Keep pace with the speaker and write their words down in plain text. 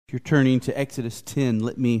If you're turning to Exodus 10,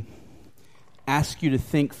 let me ask you to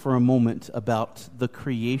think for a moment about the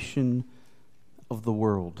creation of the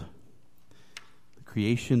world. The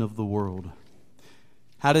creation of the world.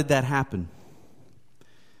 How did that happen?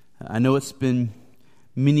 I know it's been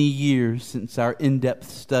many years since our in-depth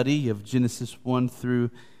study of Genesis 1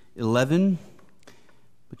 through 11,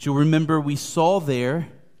 but you'll remember we saw there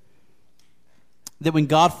that when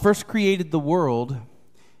God first created the world,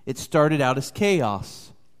 it started out as chaos.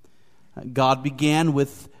 God began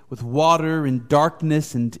with water and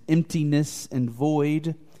darkness and emptiness and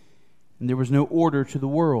void, and there was no order to the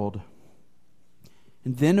world.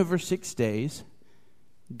 And then over 6 days,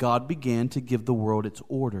 God began to give the world its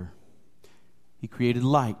order. He created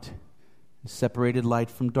light and separated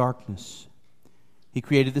light from darkness. He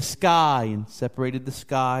created the sky and separated the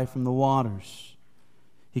sky from the waters.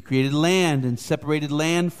 He created land and separated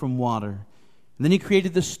land from water. And then he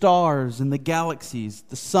created the stars and the galaxies,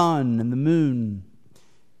 the sun and the moon.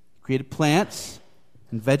 He created plants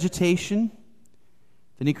and vegetation.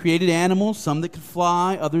 Then he created animals, some that could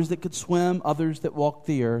fly, others that could swim, others that walked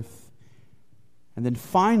the earth. And then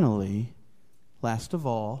finally, last of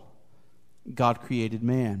all, God created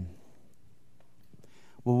man.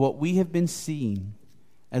 Well, what we have been seeing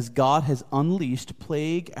as God has unleashed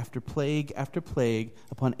plague after plague after plague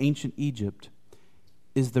upon ancient Egypt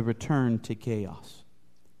is the return to chaos.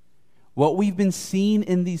 What we've been seeing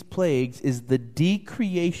in these plagues is the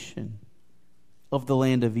decreation of the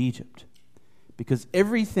land of Egypt, because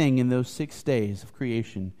everything in those 6 days of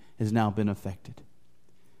creation has now been affected.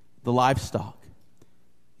 The livestock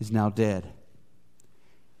is now dead.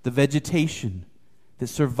 The vegetation that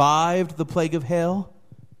survived the plague of hail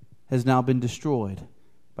has now been destroyed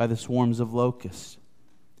by the swarms of locusts.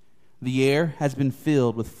 The air has been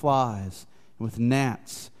filled with flies, with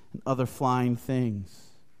gnats and other flying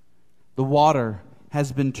things. The water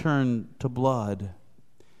has been turned to blood.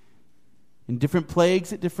 In different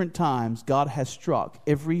plagues at different times, God has struck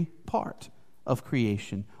every part of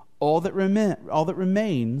creation. All that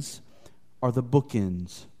remains are the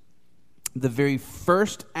bookends. The very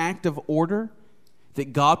first act of order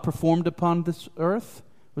that God performed upon this earth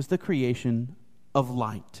was the creation of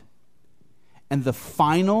light. And the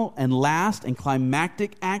final and last and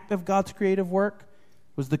climactic act of God's creative work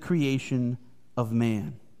was the creation of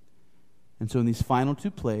man. And so in these final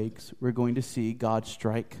 2 plagues, we're going to see God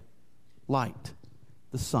strike light,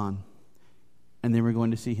 the sun, and then we're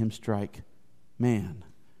going to see him strike man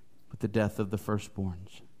with the death of the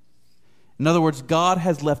firstborns. In other words, God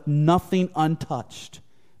has left nothing untouched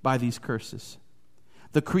by these curses.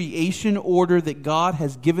 The creation order that God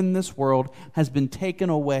has given this world has been taken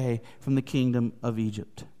away from the kingdom of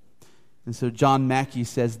Egypt. And so John Mackey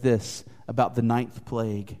says this about the 9th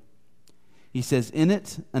plague. He says, "In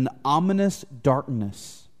it, an ominous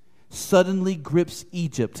darkness suddenly grips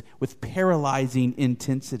Egypt with paralyzing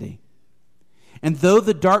intensity. And though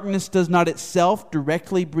the darkness does not itself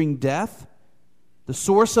directly bring death, the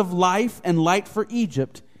source of life and light for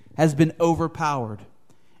Egypt has been overpowered.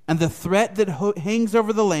 And the threat that hangs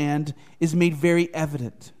over the land is made very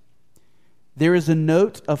evident. There is a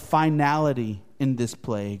note of finality in this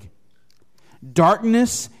plague.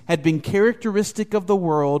 Darkness had been characteristic of the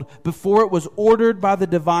world before it was ordered by the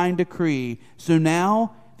divine decree. So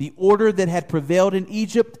now the order that had prevailed in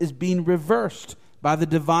Egypt is being reversed by the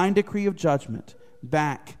divine decree of judgment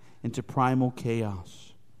back into primal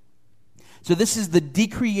chaos." So this is the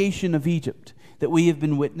decreation of Egypt that we have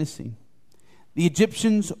been witnessing. The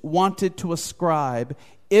Egyptians wanted to ascribe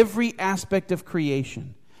every aspect of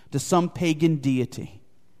creation to some pagan deity.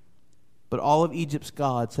 But all of Egypt's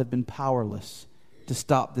gods have been powerless to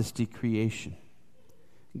stop this decreation.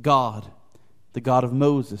 God, the God of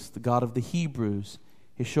Moses, the God of the Hebrews,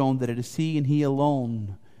 has shown that it is He and He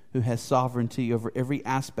alone who has sovereignty over every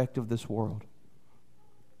aspect of this world.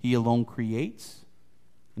 He alone creates,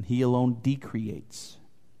 and He alone decreates.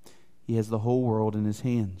 He has the whole world in His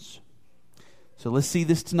hands. So let's see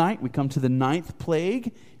this tonight. We come to the 9th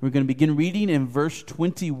plague. We're going to begin reading in verse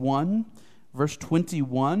 21. Verse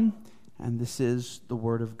 21, and this is the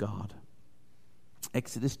word of God.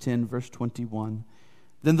 Exodus 10, verse 21.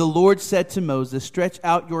 "Then the Lord said to Moses, 'Stretch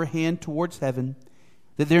out your hand towards heaven,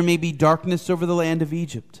 that there may be darkness over the land of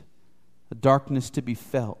Egypt, a darkness to be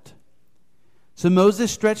felt.' So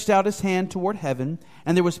Moses stretched out his hand toward heaven,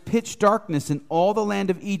 and there was pitch darkness in all the land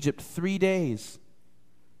of Egypt 3 days.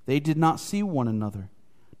 They did not see one another,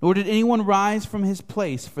 nor did anyone rise from his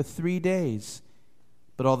place for 3 days.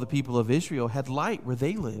 But all the people of Israel had light where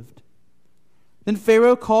they lived. Then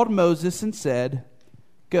Pharaoh called Moses and said,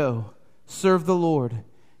 'Go, serve the Lord.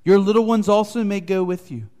 Your little ones also may go with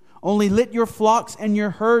you. Only let your flocks and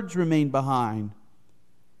your herds remain behind."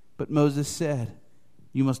 But Moses said,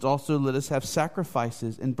 "You must also let us have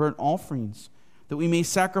sacrifices and burnt offerings, that we may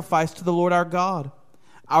sacrifice to the Lord our God.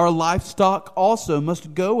 Our livestock also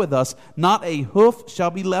must go with us. Not a hoof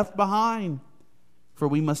shall be left behind. For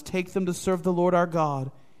we must take them to serve the Lord our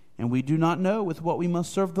God, and we do not know with what we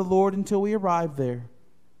must serve the Lord until we arrive there."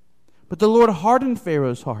 But the Lord hardened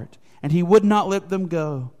Pharaoh's heart, and he would not let them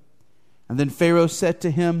go. And then Pharaoh said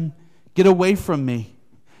to him, "Get away from me.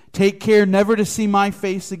 Take care never to see my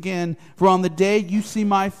face again, for on the day you see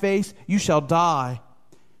my face, you shall die."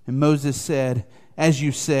 And Moses said, "As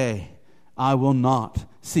you say, I will not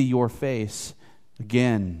see your face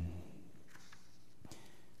again."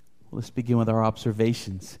 Let's begin with our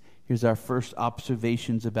observations. Here's our first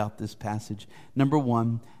observations about this passage. Number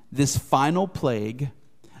one, this final plague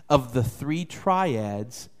of the three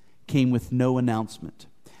triads came with no announcement.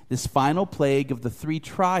 This final plague of the three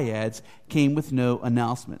triads came with no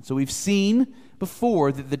announcement. So we've seen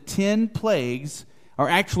before that the 10 plagues are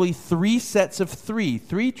actually three sets of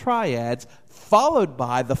three triads, followed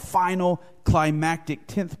by the final climactic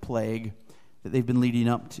 10th plague that they've been leading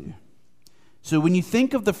up to. So when you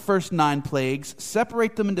think of the first 9 plagues,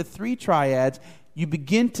 separate them into 3 triads, you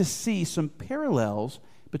begin to see some parallels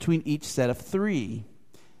between each set of 3.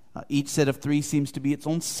 Each set of 3 seems to be its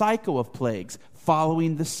own cycle of plagues,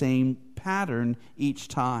 following the same pattern each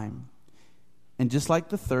time. And just like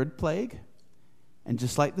the 3rd plague, and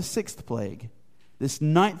just like the 6th plague, this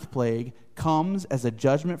 9th plague comes as a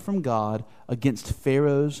judgment from God against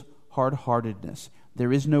Pharaoh's hard-heartedness.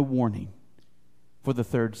 There is no warning for the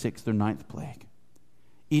 3rd, 6th, or 9th plague.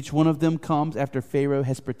 Each one of them comes after Pharaoh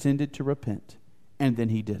has pretended to repent, and then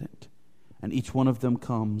he didn't. And each one of them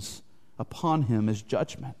comes upon him as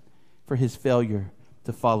judgment for his failure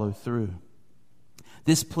to follow through.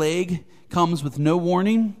 This plague comes with no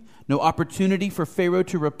warning, no opportunity for Pharaoh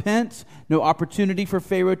to repent, no opportunity for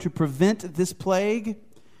Pharaoh to prevent this plague.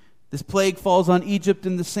 This plague falls on Egypt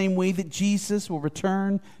in the same way that Jesus will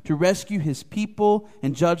return to rescue his people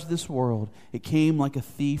and judge this world. It came like a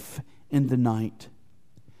thief in the night.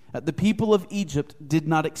 The people of Egypt did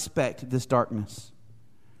not expect this darkness.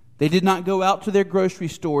 They did not go out to their grocery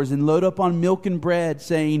stores and load up on milk and bread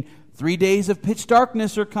saying, 3 days of pitch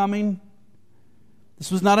darkness are coming.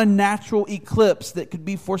 This was not a natural eclipse that could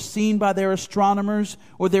be foreseen by their astronomers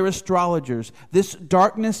or their astrologers. This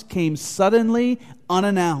darkness came suddenly,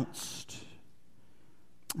 unannounced.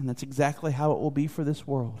 And that's exactly how it will be for this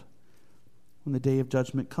world when the day of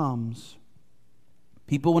judgment comes.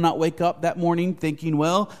 People will not wake up that morning thinking,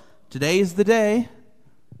 well, today is the day.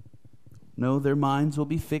 No, their minds will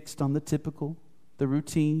be fixed on the typical, the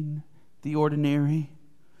routine, the ordinary.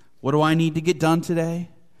 What do I need to get done today?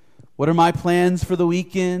 What are my plans for the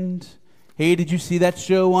weekend? Hey, did you see that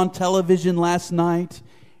show on television last night?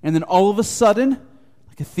 And then all of a sudden,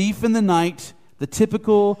 like a thief in the night, the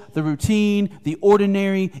typical, the routine, the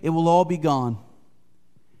ordinary, it will all be gone.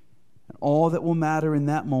 And all that will matter in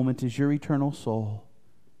that moment is your eternal soul,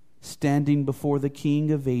 standing before the King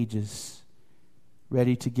of ages,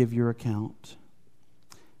 ready to give your account.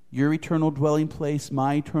 Your eternal dwelling place,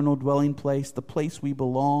 my eternal dwelling place, the place we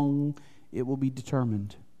belong, it will be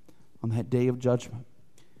determined on that day of judgment.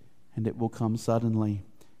 And it will come suddenly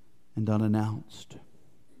and unannounced.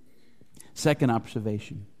 Second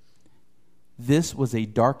observation. This was a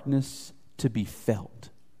darkness to be felt.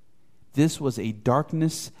 This was a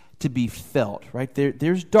darkness to be felt, right?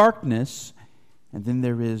 There's darkness, and then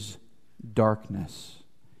there is darkness.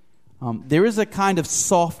 There is a kind of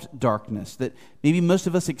soft darkness that maybe most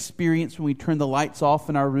of us experience when we turn the lights off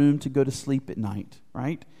in our room to go to sleep at night,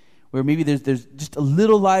 right? Where maybe there's just a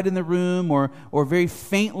little light in the room or a very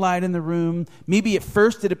faint light in the room. Maybe at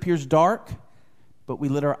first it appears dark, but we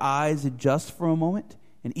let our eyes adjust for a moment,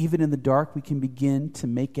 and even in the dark we can begin to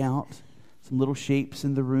make out some little shapes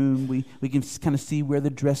in the room. We can kind of see where the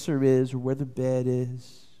dresser is or where the bed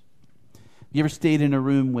is. You ever stayed in a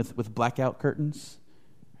room with blackout curtains?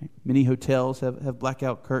 Many hotels have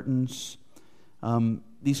blackout curtains.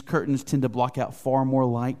 These curtains tend to block out far more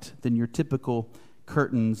light than your typical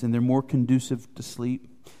curtains, and they're more conducive to sleep.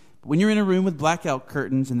 But when you're in a room with blackout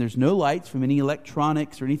curtains and there's no lights from any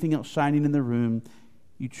electronics or anything else shining in the room,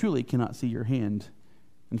 you truly cannot see your hand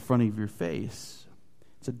in front of your face.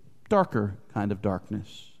 It's a darker kind of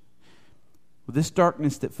darkness. Well, this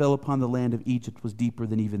darkness that fell upon the land of Egypt was deeper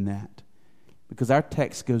than even that, because our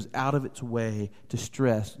text goes out of its way to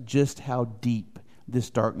stress just how deep this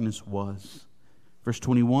darkness was. Verse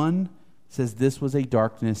 21 says this was a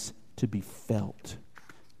darkness to be felt.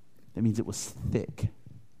 That means it was thick.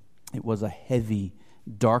 It was a heavy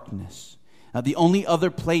darkness. The only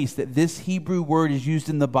other place that this Hebrew word is used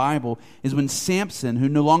in the Bible is when Samson, who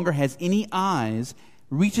no longer has any eyes,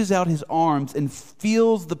 reaches out his arms and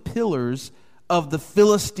feels the pillars of the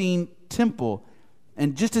Philistine temple.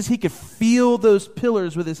 And just as he could feel those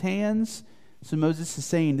pillars with his hands, so Moses is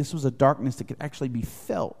saying this was a darkness that could actually be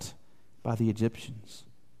felt by the Egyptians.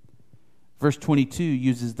 Verse 22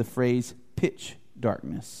 uses the phrase pitch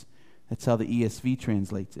darkness. That's how the ESV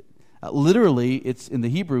translates it. Literally, it's in the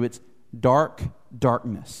Hebrew, it's dark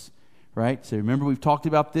darkness, right? So remember we've talked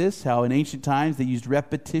about this, how in ancient times they used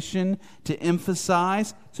repetition to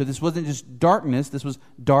emphasize. So this wasn't just darkness, this was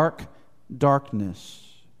dark darkness.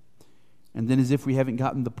 And then as if we haven't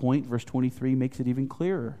gotten the point, verse 23 makes it even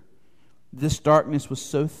clearer. This darkness was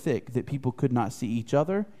so thick that people could not see each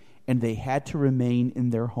other, and they had to remain in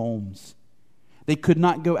their homes. They could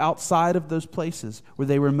not go outside of those places where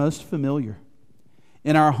they were most familiar.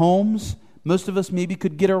 In our homes, most of us maybe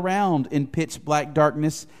could get around in pitch black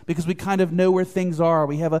darkness because we kind of know where things are.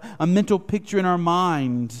 We have a mental picture in our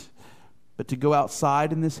mind. But to go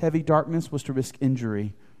outside in this heavy darkness was to risk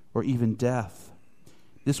injury or even death.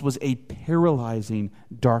 This was a paralyzing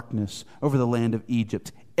darkness over the land of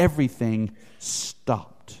Egypt. Everything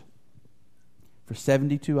stopped. For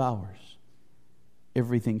 72 hours,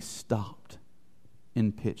 everything stopped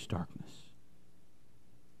in pitch darkness.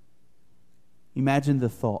 Imagine the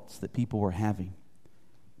thoughts that people were having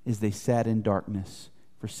as they sat in darkness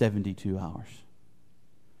for 72 hours.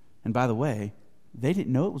 And by the way, they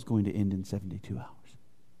didn't know it was going to end in 72 hours.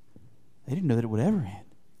 They didn't know that it would ever end.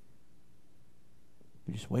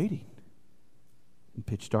 They're just waiting in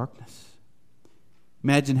pitch darkness.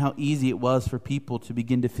 Imagine how easy it was for people to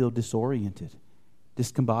begin to feel disoriented,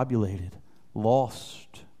 discombobulated,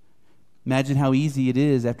 lost. Imagine how easy it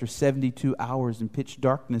is after 72 hours in pitch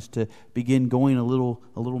darkness to begin going a little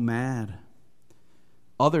mad.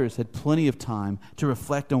 Others had plenty of time to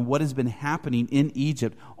reflect on what has been happening in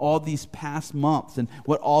Egypt all these past months and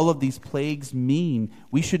what all of these plagues mean.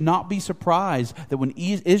 We should not be surprised that when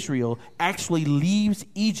Israel actually leaves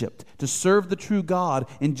Egypt to serve the true God,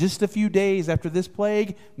 in just a few days after this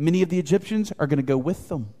plague, many of the Egyptians are going to go with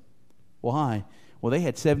them. Why? Well, they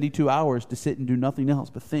had 72 hours to sit and do nothing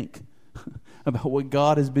else but think about what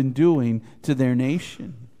God has been doing to their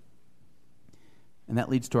nation. And that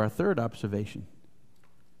leads to our third observation.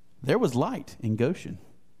 There was light in Goshen.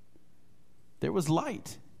 There was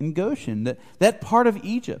light in Goshen. That part of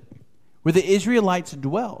Egypt where the Israelites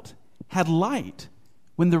dwelt had light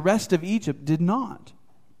when the rest of Egypt did not.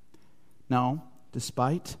 Now,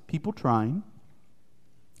 despite people trying,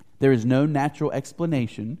 there is no natural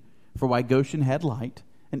explanation for why Goshen had light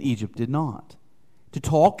and Egypt did not. To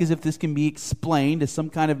talk as if this can be explained as some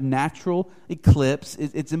kind of natural eclipse,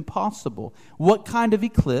 it's impossible. What kind of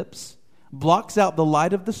eclipse blocks out the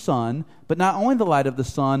light of the sun, but not only the light of the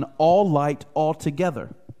sun, all light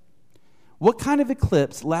altogether? What kind of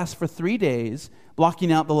eclipse lasts for 3 days, blocking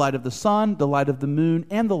out the light of the sun, the light of the moon,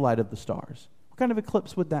 and the light of the stars? What kind of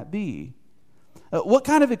eclipse would that be? What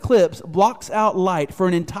kind of eclipse blocks out light for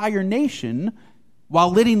an entire nation while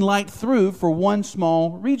letting light through for one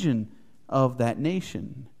small region of that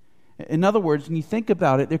nation? In other words, when you think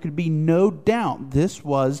about it, there could be no doubt this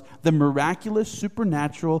was the miraculous,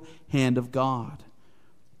 supernatural hand of God.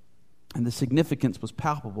 And the significance was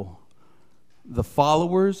palpable. The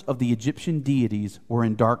followers of the Egyptian deities were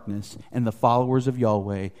in darkness, and the followers of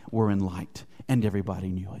Yahweh were in light, and everybody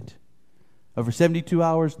knew it. Over 72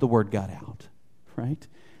 hours, the word got out, right?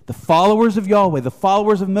 The followers of Yahweh, the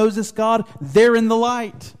followers of Moses' God, they're in the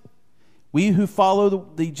light. We who follow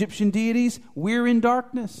the Egyptian deities, we're in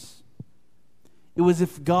darkness. It was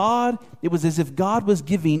as if God was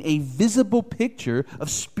giving a visible picture of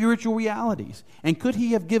spiritual realities. And could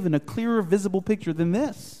he have given a clearer visible picture than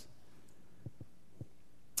this?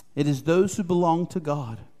 It is those who belong to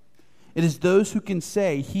God. It is those who can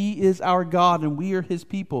say, he is our God and we are his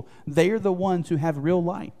people. They are the ones who have real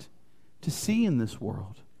light to see in this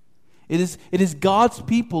world. It is God's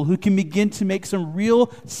people who can begin to make some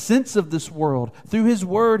real sense of this world through his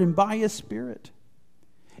word and by his Spirit.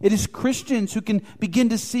 It is Christians who can begin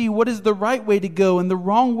to see what is the right way to go and the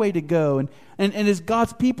wrong way to go. And it is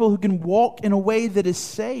God's people who can walk in a way that is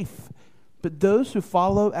safe. But those who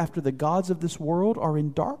follow after the gods of this world are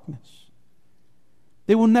in darkness.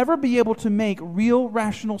 They will never be able to make real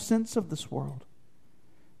rational sense of this world.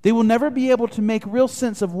 They will never be able to make real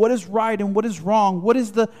sense of what is right and what is wrong. What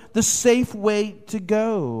is the safe way to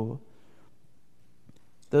go?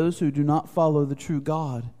 Those who do not follow the true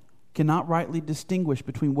God cannot rightly distinguish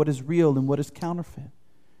between what is real and what is counterfeit,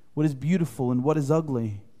 what is beautiful and what is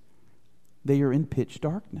ugly. They are in pitch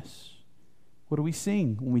darkness. What do we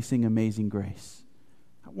sing when we sing Amazing Grace?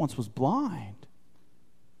 I once was blind.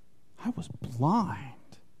 I was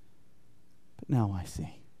blind, but now I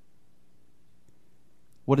see.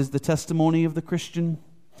 What is the testimony of the Christian?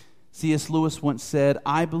 C.S. Lewis once said,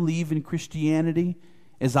 I believe in Christianity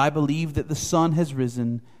as I believe that the sun has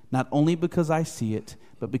risen, not only because I see it,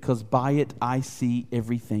 but because by it I see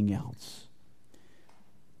everything else.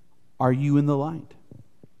 Are you in the light?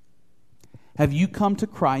 Have you come to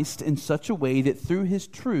Christ in such a way that through His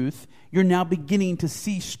truth, you're now beginning to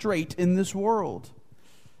see straight in this world?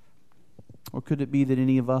 Or could it be that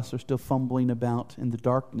any of us are still fumbling about in the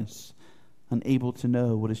darkness, unable to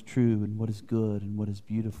know what is true and what is good and what is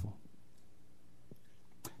beautiful?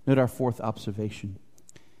 Note our fourth observation.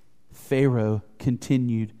 Pharaoh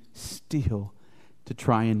continued still to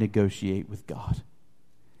try and negotiate with God.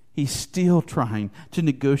 He's still trying to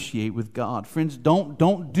negotiate with God. Friends,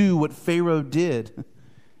 don't do what Pharaoh did.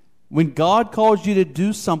 When God calls you to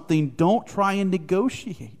do something, don't try and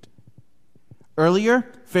negotiate.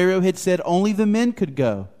 Earlier, Pharaoh had said only the men could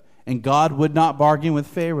go, and God would not bargain with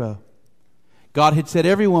Pharaoh. God had said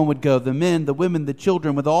everyone would go, the men, the women, the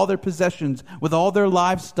children, with all their possessions, with all their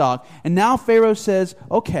livestock. And now Pharaoh says,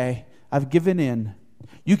 okay, I've given in.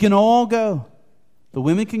 You can all go. The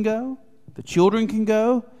women can go, the children can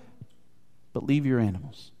go, but leave your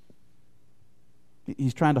animals.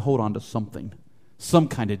 He's trying to hold on to something, some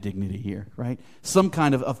kind of dignity here, right? Some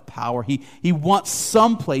kind of power. He wants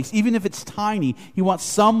some place, even if it's tiny, he wants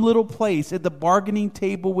some little place at the bargaining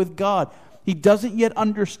table with God. He doesn't yet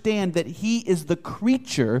understand that he is the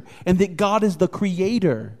creature and that God is the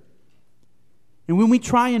creator. And when we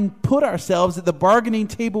try and put ourselves at the bargaining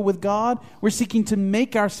table with God, we're seeking to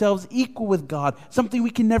make ourselves equal with God, something we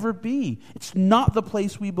can never be. It's not the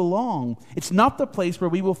place we belong. It's not the place where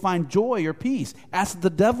we will find joy or peace. Ask the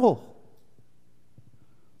devil.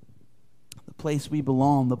 The place we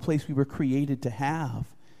belong, the place we were created to have,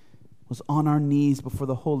 was on our knees before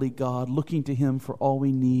the holy God, looking to Him for all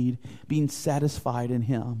we need, being satisfied in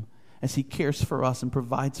Him as He cares for us and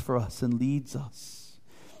provides for us and leads us.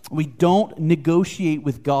 We don't negotiate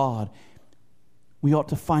with God. We ought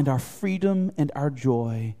to find our freedom and our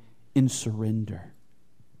joy in surrender.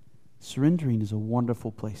 Surrendering is a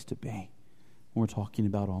wonderful place to be when we're talking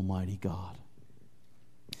about Almighty God.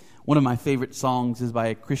 One of my favorite songs is by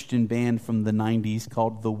a Christian band from the 90s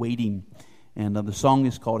called The Waiting. And the song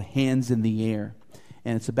is called Hands in the Air.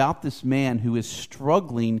 And it's about this man who is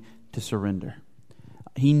struggling to surrender.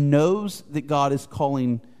 He knows that God is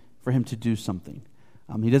calling for him to do something.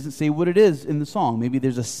 He doesn't say what it is in the song. Maybe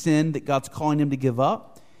there's a sin that God's calling him to give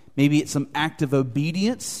up. Maybe it's some act of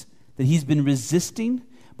obedience that he's been resisting.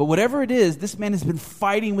 But whatever it is, this man has been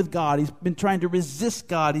fighting with God. He's been trying to resist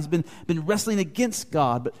God. He's been wrestling against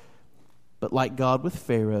God. But like God with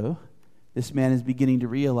Pharaoh, this man is beginning to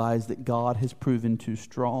realize that God has proven too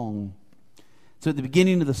strong. So at the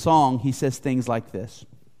beginning of the song, he says things like this.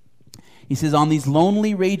 He says, on these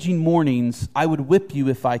lonely, raging mornings, I would whip you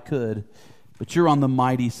if I could. But you're on the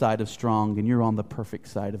mighty side of strong, and you're on the perfect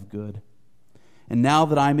side of good. And now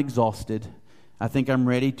that I'm exhausted, I think I'm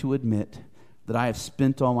ready to admit that I have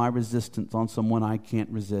spent all my resistance on someone I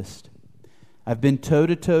can't resist. I've been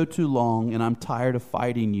toe-to-toe too long, and I'm tired of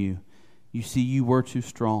fighting you. You see, you were too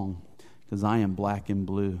strong, because I am black and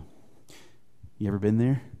blue. You ever been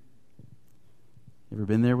there? You ever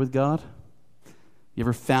been there with God? You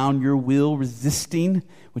ever found your will resisting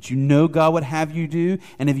what you know God would have you do?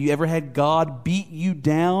 And have you ever had God beat you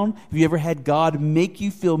down? Have you ever had God make you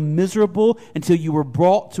feel miserable until you were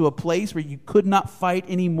brought to a place where you could not fight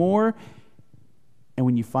anymore? And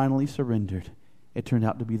when you finally surrendered, it turned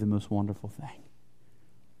out to be the most wonderful thing.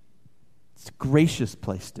 It's a gracious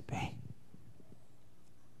place to be.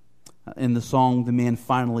 In the song, the man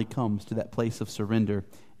finally comes to that place of surrender,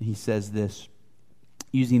 and he says this.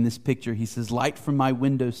 Using this picture, he says, light from my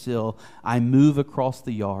windowsill, I move across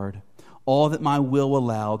the yard. All that my will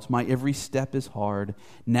allows, my every step is hard.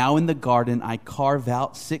 Now in the garden I carve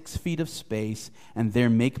out 6 feet of space, and there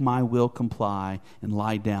make my will comply and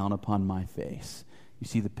lie down upon my face. You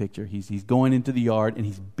see the picture. He's going into the yard, and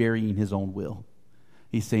he's burying his own will.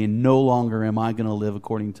 He's saying, no longer am I going to live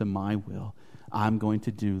according to my will. I'm going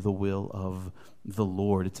to do the will of the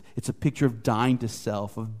Lord. It's a picture of dying to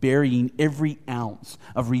self, of burying every ounce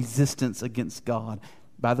of resistance against God.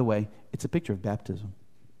 By the way, it's a picture of baptism.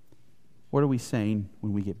 What are we saying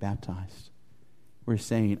when we get baptized? We're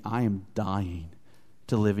saying, I am dying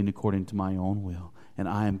to living according to my own will, and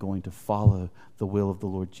I am going to follow the will of the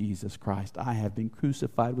Lord Jesus Christ. I have been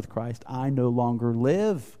crucified with Christ. I no longer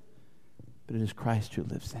live, but it is Christ who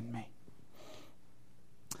lives in me.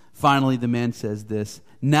 Finally, the man says this,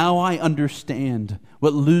 "Now I understand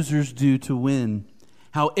what losers do to win,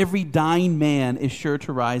 how every dying man is sure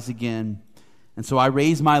to rise again. And so I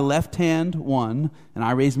raise my left hand, one, and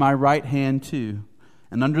I raise my right hand, two.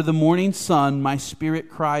 And under the morning sun, my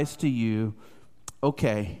spirit cries to you,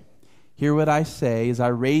 okay, hear what I say as I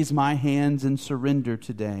raise my hands in surrender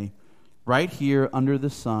today, right here under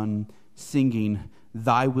the sun, singing,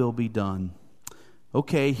 thy will be done.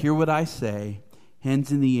 Okay, hear what I say,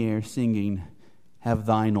 hands in the air, singing, have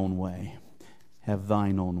thine own way, have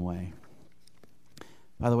thine own way."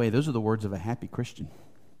 By the way, those are the words of a happy Christian.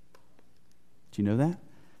 Do you know that?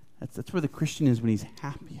 That's where the Christian is when he's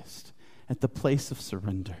happiest, at the place of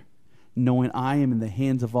surrender, knowing I am in the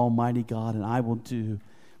hands of Almighty God and I will do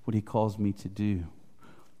what He calls me to do.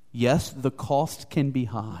 Yes, the cost can be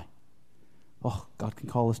high. Oh, God can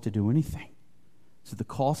call us to do anything. So the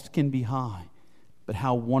cost can be high, but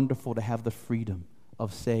how wonderful to have the freedom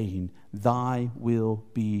of saying, thy will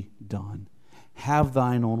be done. Have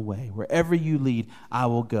thine own way. Wherever you lead, I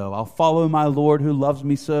will go. I'll follow my Lord who loves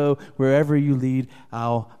me so. Wherever you lead,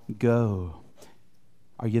 I'll go.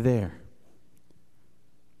 Are you there?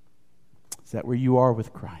 Is that where you are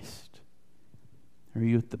with Christ? Are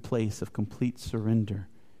you at the place of complete surrender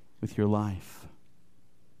with your life?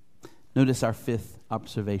 Notice our fifth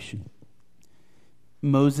observation.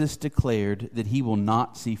 Moses declared that he will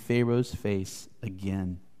not see Pharaoh's face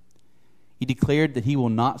again. He declared that he will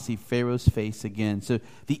not see Pharaoh's face again. So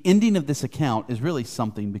the ending of this account is really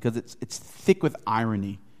something because it's thick with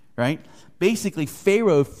irony, right? Basically,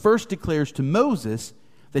 Pharaoh first declares to Moses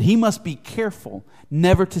that he must be careful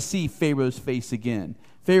never to see Pharaoh's face again.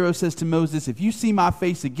 Pharaoh says to Moses, if you see my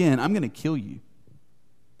face again, I'm going to kill you.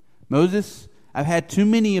 Moses, I've had too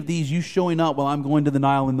many of these you showing up while I'm going to the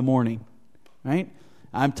Nile in the morning, right?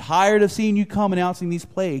 I'm tired of seeing you come announcing these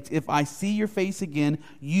plagues. If I see your face again,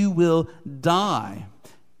 you will die.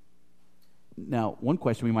 Now, one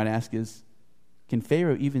question we might ask is, can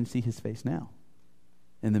Pharaoh even see his face now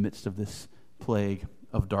in the midst of this plague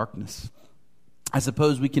of darkness? I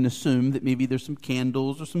suppose we can assume that maybe there's some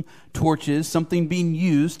candles or some torches, something being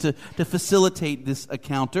used to facilitate this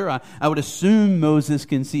encounter. I would assume Moses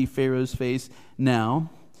can see Pharaoh's face now.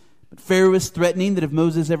 But Pharaoh is threatening that if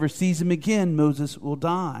Moses ever sees him again, Moses will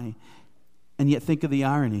die. And yet think of the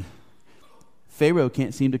irony. Pharaoh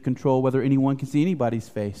can't seem to control whether anyone can see anybody's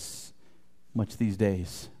face much these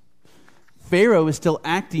days. Pharaoh is still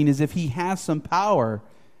acting as if he has some power.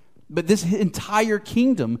 But this entire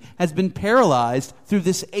kingdom has been paralyzed through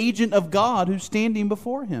this agent of God who's standing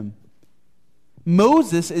before him.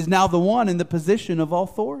 Moses is now the one in the position of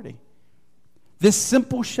authority. This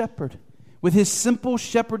simple shepherd, with his simple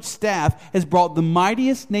shepherd staff, has brought the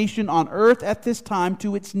mightiest nation on earth at this time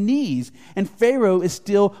to its knees. And Pharaoh is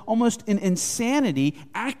still almost in insanity,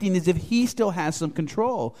 acting as if he still has some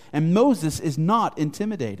control. And Moses is not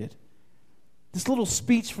intimidated. This little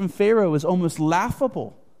speech from Pharaoh is almost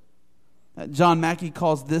laughable. John Mackey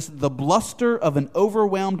calls this the bluster of an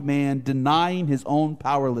overwhelmed man denying his own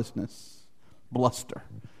powerlessness. Bluster.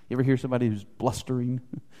 You ever hear somebody who's blustering?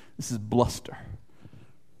 This is bluster.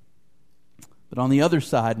 But on the other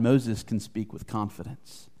side, Moses can speak with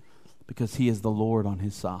confidence because he is the Lord on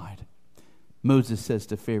his side. Moses says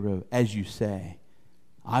to Pharaoh, as you say,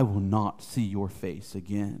 I will not see your face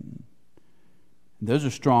again. And those are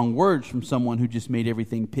strong words from someone who just made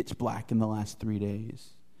everything pitch black in the last 3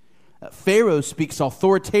 days. Pharaoh speaks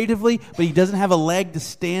authoritatively, but he doesn't have a leg to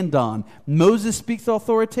stand on. Moses speaks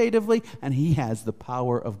authoritatively, and he has the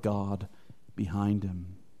power of God behind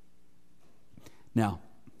him. Now,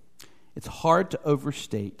 it's hard to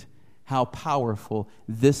overstate how powerful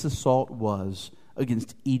this assault was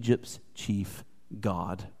against Egypt's chief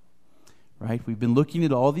god. Right? We've been looking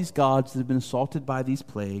at all these gods that have been assaulted by these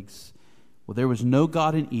plagues. Well, there was no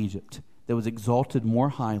god in Egypt that was exalted more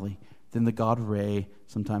highly than the god Re,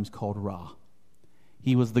 sometimes called Ra.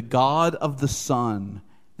 He was the god of the sun.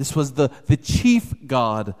 This was the chief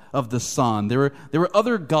god of the sun. There were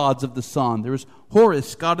other gods of the sun. There was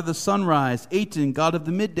Horus, god of the sunrise, Aten, god of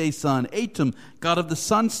the midday sun, Atum, god of the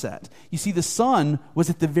sunset. You see, the sun was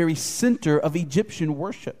at the very center of Egyptian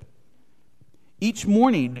worship. Each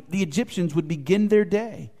morning, the Egyptians would begin their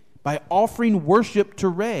day by offering worship to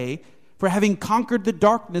Re for having conquered the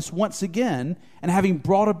darkness once again and having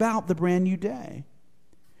brought about the brand new day.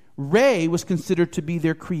 Re was considered to be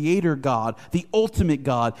their creator god, the ultimate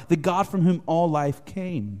God, the God from whom all life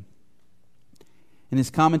came. In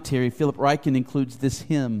his commentary, Philip Ryken includes this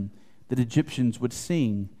hymn that Egyptians would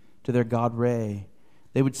sing to their god Re.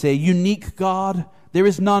 They would say, unique God, there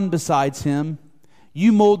is none besides him.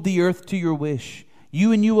 You mold the earth to your wish,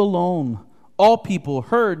 you and you alone. all people,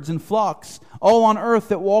 herds and flocks, all on earth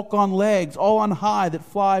that walk on legs, all on high that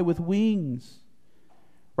fly with wings.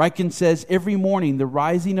 Ryken says, every morning the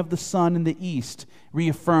rising of the sun in the east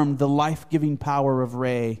reaffirmed the life-giving power of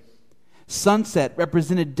Re. Sunset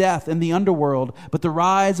represented death and the underworld, but the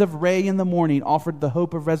rise of Re in the morning offered the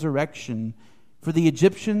hope of resurrection. For the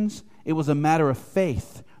Egyptians, it was a matter of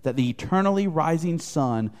faith that the eternally rising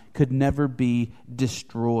sun could never be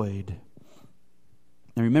destroyed.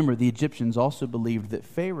 Now remember, the Egyptians also believed that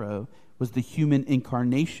Pharaoh was the human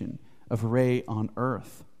incarnation of Re on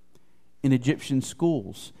earth. In Egyptian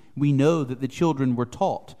schools, we know that the children were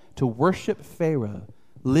taught to worship Pharaoh,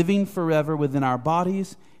 living forever within our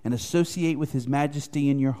bodies and associate with his majesty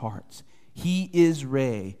in your hearts. He is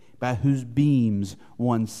Re, by whose beams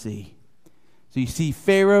one see. So you see,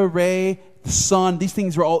 Pharaoh, Re, the sun, these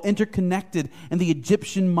things were all interconnected in the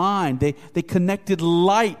Egyptian mind. They connected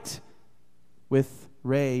light with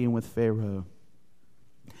Re and with Pharaoh.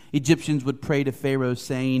 Egyptians would pray to Pharaoh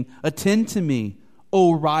saying, "Attend to me,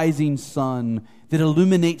 O rising sun, that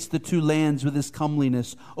illuminates the two lands with his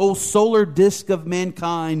comeliness. O solar disk of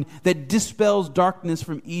mankind, that dispels darkness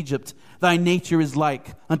from Egypt. Thy nature is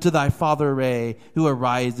like unto thy father Re, who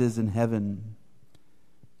arises in heaven."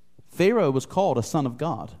 Pharaoh was called a son of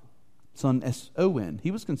God, son S-O-N. He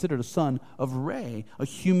was considered a son of Re, a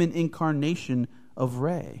human incarnation of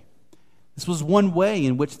Re. This was one way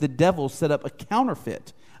in which the devil set up a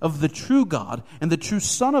counterfeit of the true God and the true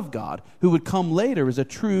Son of God, who would come later as a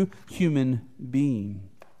true human being.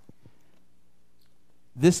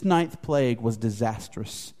 This ninth plague was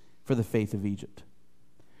disastrous for the faith of Egypt.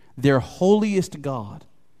 Their holiest God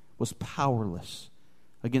was powerless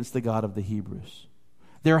against the God of the Hebrews.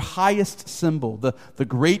 Their highest symbol, the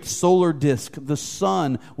great solar disk, the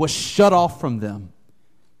sun, was shut off from them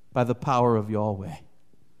by the power of Yahweh.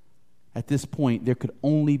 At this point, there could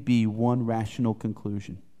only be one rational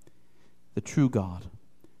conclusion. The true God,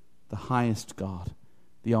 the highest God,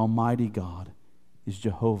 the Almighty God is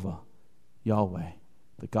Jehovah, Yahweh,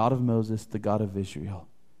 the God of Moses, the God of Israel.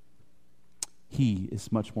 He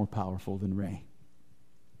is much more powerful than Re.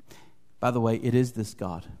 By the way, it is this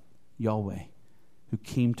God, Yahweh, who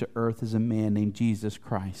came to earth as a man named Jesus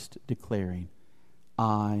Christ, declaring,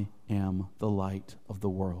 "I am the light of the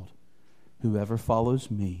world. Whoever follows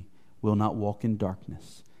me will not walk in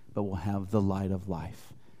darkness, but will have the light of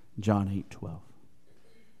life." John 8:12.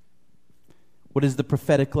 What is the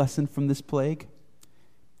prophetic lesson from this plague?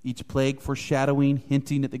 Each plague foreshadowing,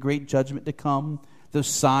 hinting at the great judgment to come, those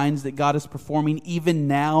signs that God is performing even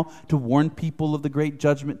now to warn people of the great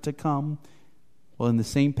judgment to come. Well, in the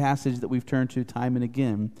same passage that we've turned to time and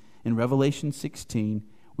again, in Revelation 16,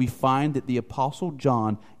 we find that the Apostle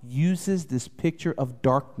John uses this picture of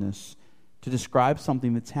darkness to describe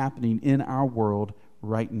something that's happening in our world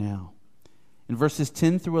right now. In verses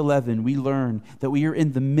 10 through 11, we learn that we are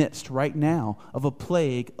in the midst right now of a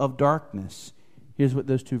plague of darkness. Here's what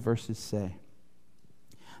those two verses say.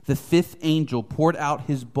 "The fifth angel poured out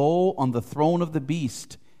his bowl on the throne of the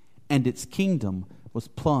beast, and its kingdom was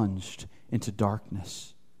plunged into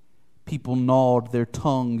darkness. People gnawed their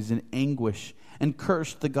tongues in anguish and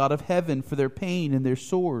cursed the God of heaven for their pain and their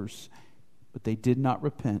sores, but they did not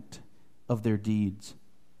repent of their deeds."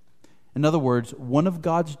 In other words, one of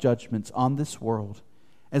God's judgments on this world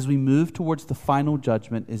as we move towards the final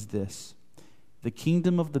judgment is this: the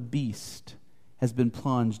kingdom of the beast has been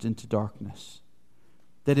plunged into darkness.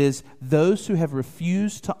 That is, those who have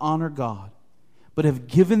refused to honor God but have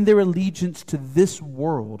given their allegiance to this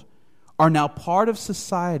world are now part of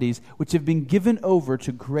societies which have been given over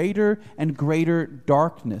to greater and greater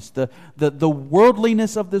darkness. The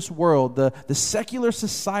worldliness of this world, the secular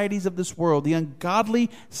societies of this world, the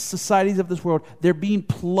ungodly societies of this world, they're being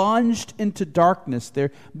plunged into darkness.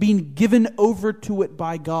 They're being given over to it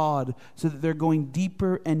by God so that they're going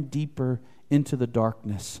deeper and deeper into the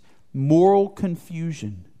darkness. Moral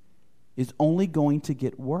confusion is only going to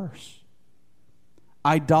get worse.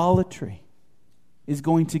 Idolatry is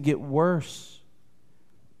going to get worse.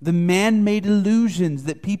 The man-made illusions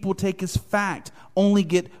that people take as fact only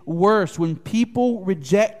get worse. When people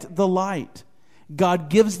reject the light, God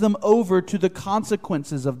gives them over to the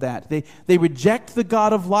consequences of that. They reject the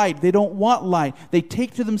God of light. They don't want light. They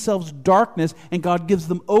take to themselves darkness, and God gives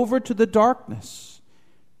them over to the darkness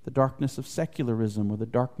of secularism or the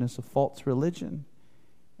darkness of false religion.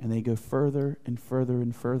 And they go further and further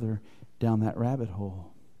and further down that rabbit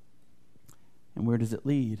hole. And where does it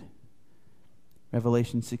lead?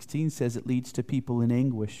 Revelation 16 says it leads to people in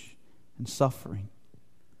anguish and suffering.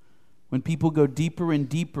 When people go deeper and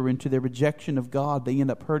deeper into their rejection of God, they end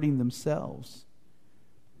up hurting themselves.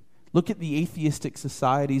 Look at the atheistic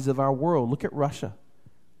societies of our world. Look at Russia.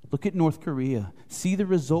 Look at North Korea. See the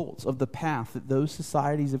results of the path that those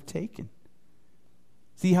societies have taken.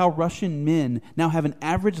 See how Russian men now have an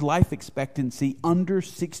average life expectancy under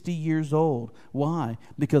 60 years old. Why?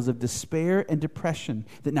 Because of despair and depression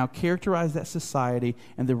that now characterize that society,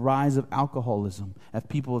 and the rise of alcoholism as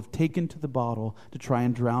people have taken to the bottle to try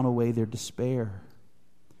and drown away their despair.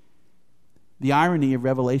 The irony of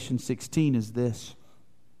Revelation 16 is this.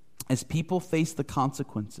 As people face the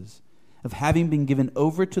consequences of having been given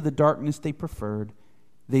over to the darkness they preferred,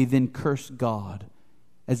 they then curse God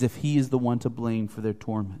as if he is the one to blame for their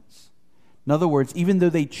torments. In other words, even though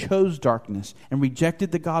they chose darkness and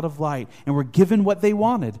rejected the God of light and were given what they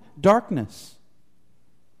wanted, darkness,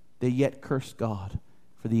 they yet curse God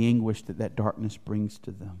for the anguish that darkness brings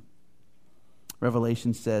to them.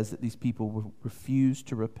 Revelation says that these people will refuse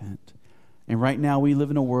to repent. And right now we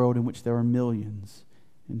live in a world in which there are millions,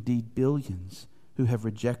 indeed billions, who have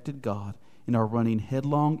rejected God and are running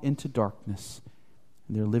headlong into darkness.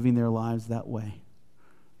 And they're living their lives that way.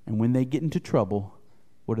 And when they get into trouble,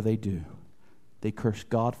 what do? They curse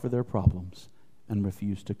God for their problems and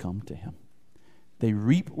refuse to come to him. They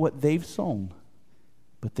reap what they've sown,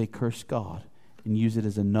 but they curse God and use it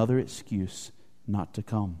as another excuse not to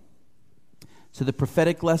come. So the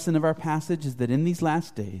prophetic lesson of our passage is that in these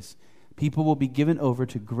last days, people will be given over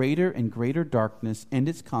to greater and greater darkness and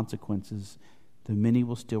its consequences, though many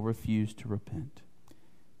will still refuse to repent.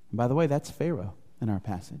 And by the way, that's Pharaoh in our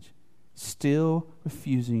passage, still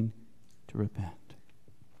refusing to repent.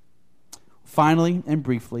 Finally and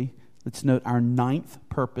briefly, let's note our ninth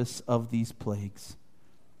purpose of these plagues.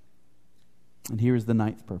 And here is the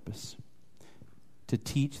ninth purpose: to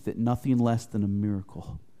teach that nothing less than a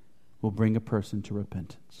miracle will bring a person to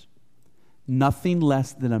repentance. Nothing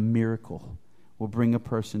less than a miracle will bring a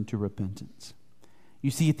person to repentance.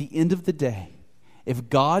 You see, at the end of the day, if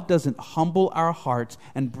God doesn't humble our hearts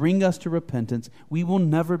and bring us to repentance, we will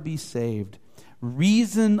never be saved.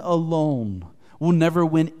 Reason alone will never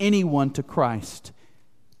win anyone to Christ.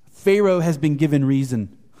 Pharaoh has been given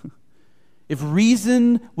reason. If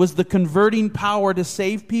reason was the converting power to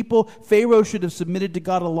save people, Pharaoh should have submitted to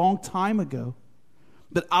God a long time ago.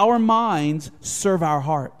 But our minds serve our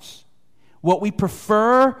hearts. What we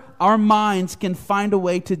prefer, our minds can find a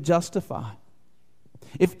way to justify.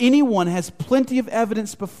 If anyone has plenty of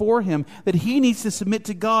evidence before him that he needs to submit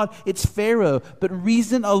to God, it's Pharaoh. But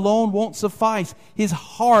reason alone won't suffice. His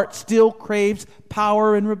heart still craves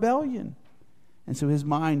power and rebellion. And so his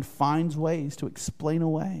mind finds ways to explain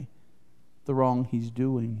away the wrong he's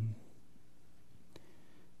doing.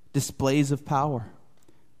 Displays of power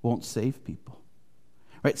won't save people.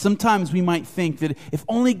 Right? Sometimes we might think that if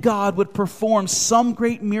only God would perform some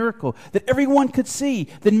great miracle that everyone could see,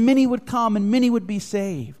 then many would come and many would be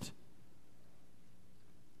saved.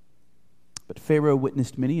 But Pharaoh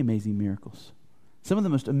witnessed many amazing miracles. Some of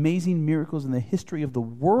the most amazing miracles in the history of the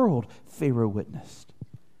world Pharaoh witnessed.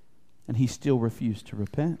 And he still refused to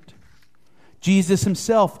repent. Jesus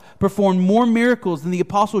himself performed more miracles than the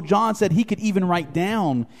Apostle John said he could even write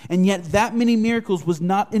down. And yet that many miracles was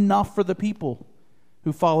not enough for the people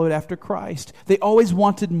who followed after Christ. They always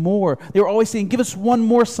wanted more. They were always saying, give us one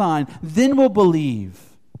more sign, then we'll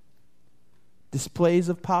believe. Displays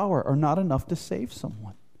of power are not enough to save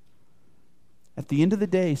someone. At the end of the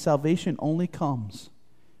day, salvation only comes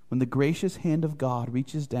when the gracious hand of God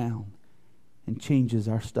reaches down and changes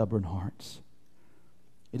our stubborn hearts.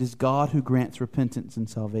 It is God who grants repentance and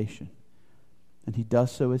salvation, and he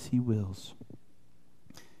does so as he wills.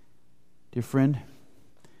 Dear friend,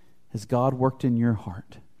 has God worked in your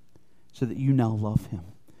heart so that you now love him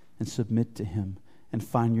and submit to him and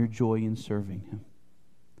find your joy in serving him?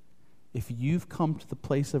 If you've come to the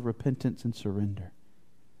place of repentance and surrender,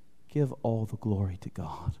 give all the glory to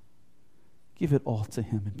God. Give it all to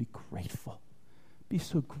him and be grateful. Be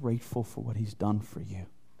so grateful for what he's done for you.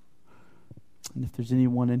 And if there's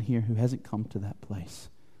anyone in here who hasn't come to that place,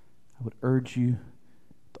 I would urge you,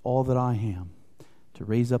 with all that I am, to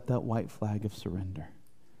raise up that white flag of surrender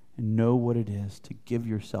and know what it is to give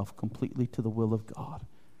yourself completely to the will of God.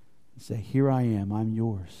 And say, here I am, I'm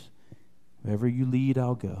yours. Wherever you lead,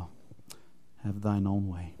 I'll go. Have thine own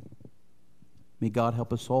way. May God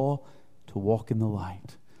help us all to walk in the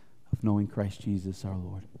light of knowing Christ Jesus our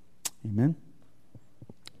Lord. Amen.